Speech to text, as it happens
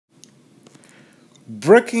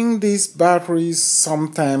Breaking these batteries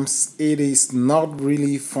sometimes it is not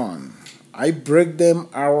really fun. I break them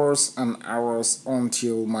hours and hours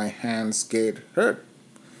until my hands get hurt.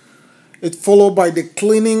 It followed by the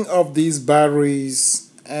cleaning of these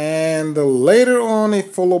batteries and later on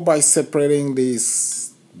it followed by separating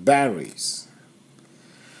these batteries.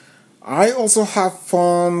 I also have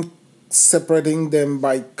fun separating them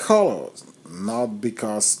by colors, not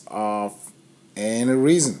because of any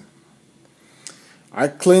reason. I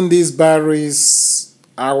clean these batteries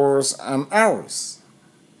hours and hours,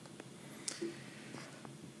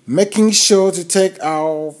 making sure to take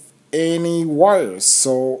off any wires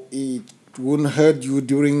so it wouldn't hurt you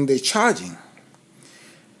during the charging.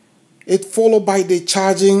 It followed by the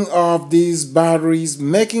charging of these batteries,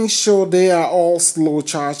 making sure they are all slow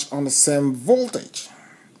charged on the same voltage,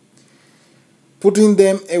 putting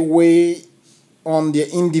them away on their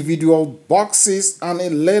individual boxes and a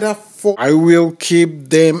later I will keep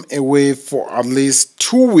them away for at least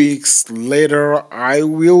 2 weeks. Later, I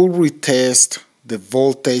will retest the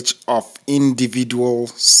voltage of individual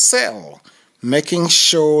cell, making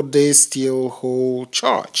sure they still hold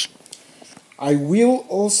charge. I will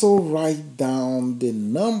also write down the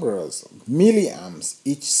numbers of milliamps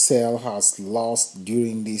each cell has lost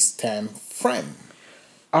during this time frame.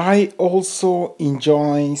 I also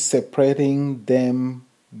enjoy separating them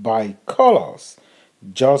by colors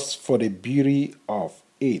just for the beauty of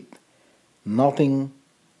it, nothing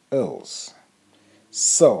else.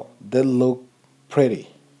 So they look pretty.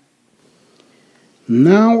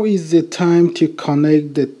 Now is the time to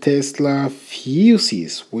connect the Tesla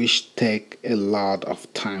fuses, which take a lot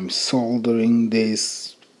of time soldering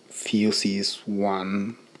these fuses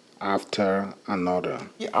one after another.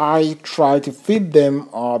 I try to fit them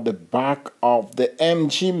on the back of the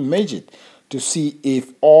MG Midget to see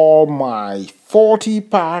if all my 40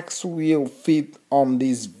 packs will fit on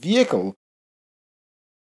this vehicle.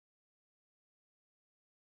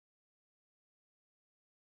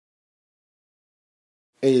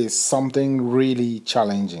 Is something really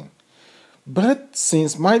challenging. But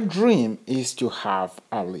since my dream is to have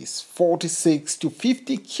at least 46 to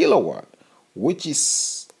 50 kilowatt, which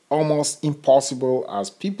is almost impossible as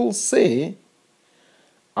people say,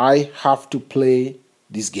 I have to play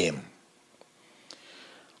this game.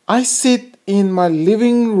 I sit in my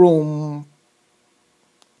living room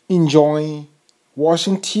enjoying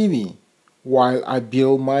watching TV while I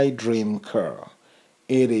build my dream car.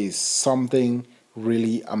 It is something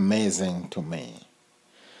really amazing to me.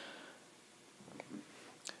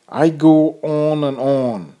 I go on and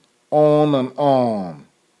on,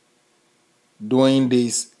 doing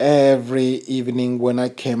this every evening when I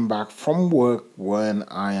came back from work when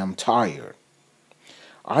I am tired.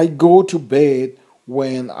 I go to bed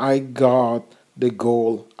when I got the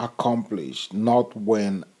goal accomplished, not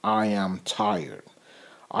when I am tired.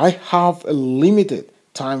 I have a limited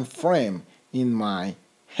time frame in my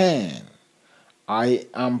hand. I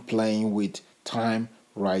am playing with time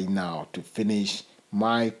right now to finish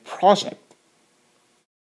my project.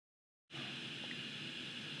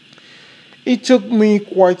 It took me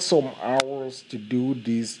quite some hours to do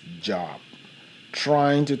this job,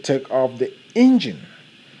 trying to take off the engine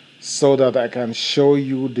so that I can show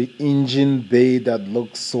you the engine bay that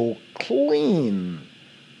looks so clean.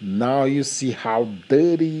 Now you see how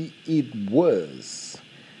dirty it was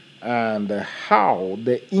and how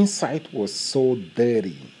the inside was so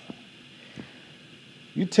dirty.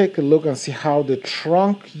 You take a look and see how the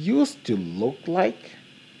trunk used to look like.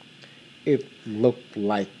 It looked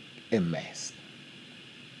like a mess.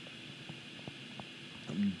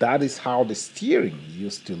 That is how the steering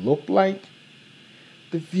used to look like.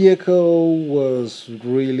 The vehicle was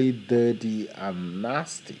really dirty and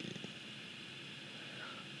nasty.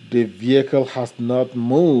 The vehicle has not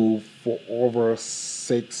moved for over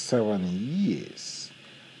 6, 7 years.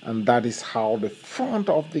 And that is how the front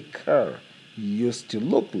of the car used to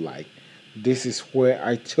look like. This is where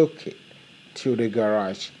I took it to the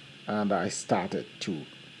garage and I started to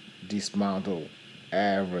dismantle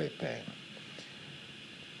everything.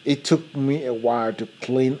 It took me a while to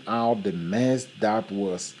clean out the mess that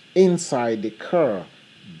was inside the car,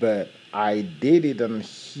 but I did it, and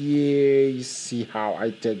here you see how I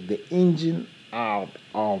take the engine out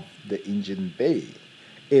of the engine bay.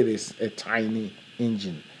 It is a tiny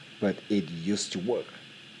engine, but it used to work.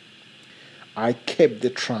 I kept the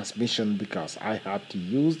transmission because I had to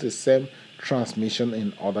use the same transmission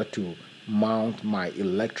in order to mount my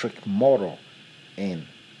electric motor in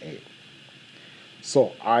it.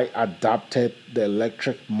 So I adapted the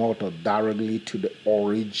electric motor directly to the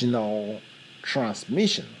original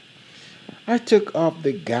transmission. I took off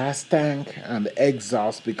the gas tank and the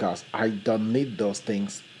exhaust because I don't need those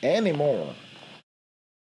things anymore.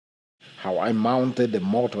 How I mounted the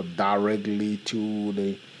motor directly to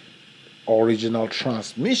the original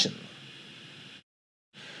transmission.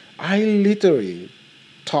 I literally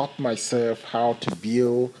taught myself how to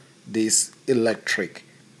build this electric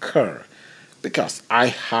car because I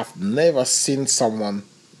have never seen someone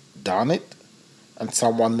done it and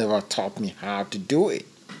someone never taught me how to do it.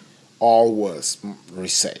 All was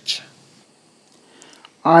research.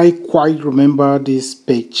 I quite remember this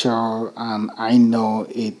picture, and I know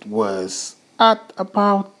it was at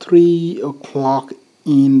about 3 o'clock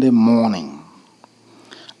in the morning.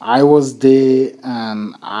 I was there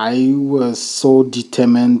and I was so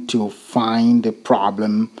determined to find the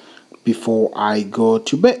problem before I go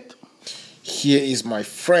to bed. Here is my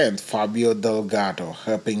friend Fabio Delgado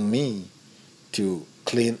helping me to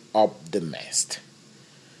clean up the mess.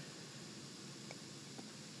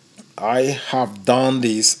 I have done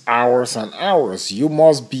this hours and hours. You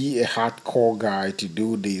must be a hardcore guy to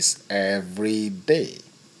do this every day.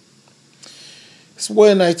 It's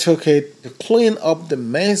when I took it to clean up the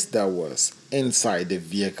mess that was inside the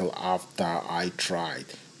vehicle after I tried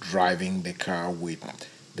driving the car with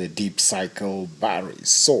the deep cycle batteries.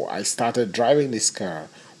 So I started driving this car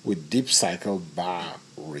with deep cycle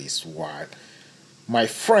batteries while my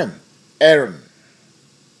friend Aaron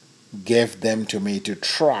gave them to me to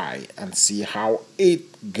try and see how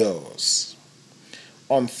it goes.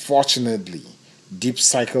 Unfortunately, deep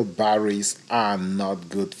cycle batteries are not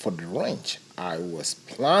good for the range I was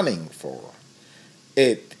planning for.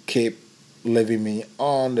 It kept leaving me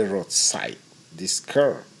on the roadside, this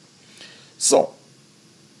car. So,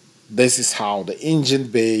 this is how the engine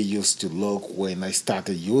bay used to look when I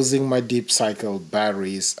started using my deep cycle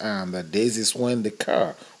batteries, and this is when the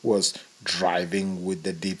car was driving with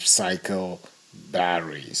the deep cycle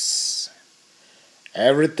batteries.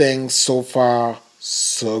 Everything so far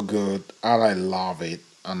so good, and I love it.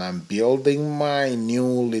 And I'm building my new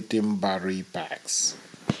lithium battery packs.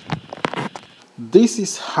 This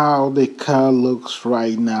is how the car looks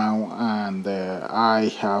right now, and I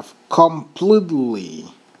have completely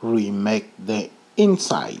remake the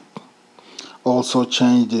inside. Also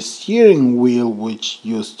changed the steering wheel, which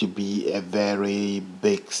used to be a very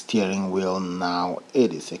big steering wheel. Now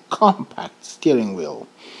it is a compact steering wheel.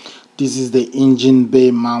 This is the engine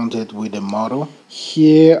bay mounted with the motor.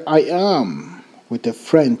 Here I am with a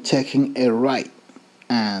friend taking a ride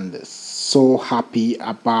and so happy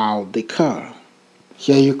about the car.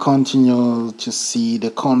 Here you continue to see the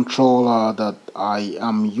controller that I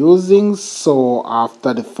am using. So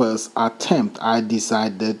after the first attempt, I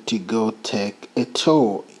decided to go take a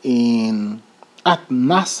tour at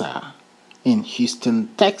NASA in Houston,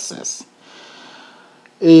 Texas.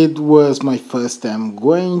 It was my first time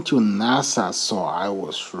going to NASA, so I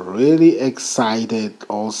was really excited,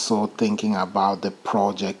 also thinking about the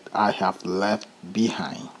project I have left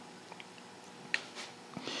behind.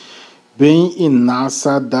 Being in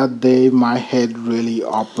NASA that day, my head really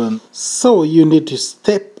opened. So you need to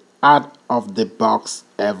step out of the box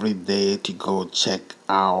every day to go check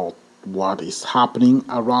out what is happening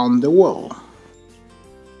around the world.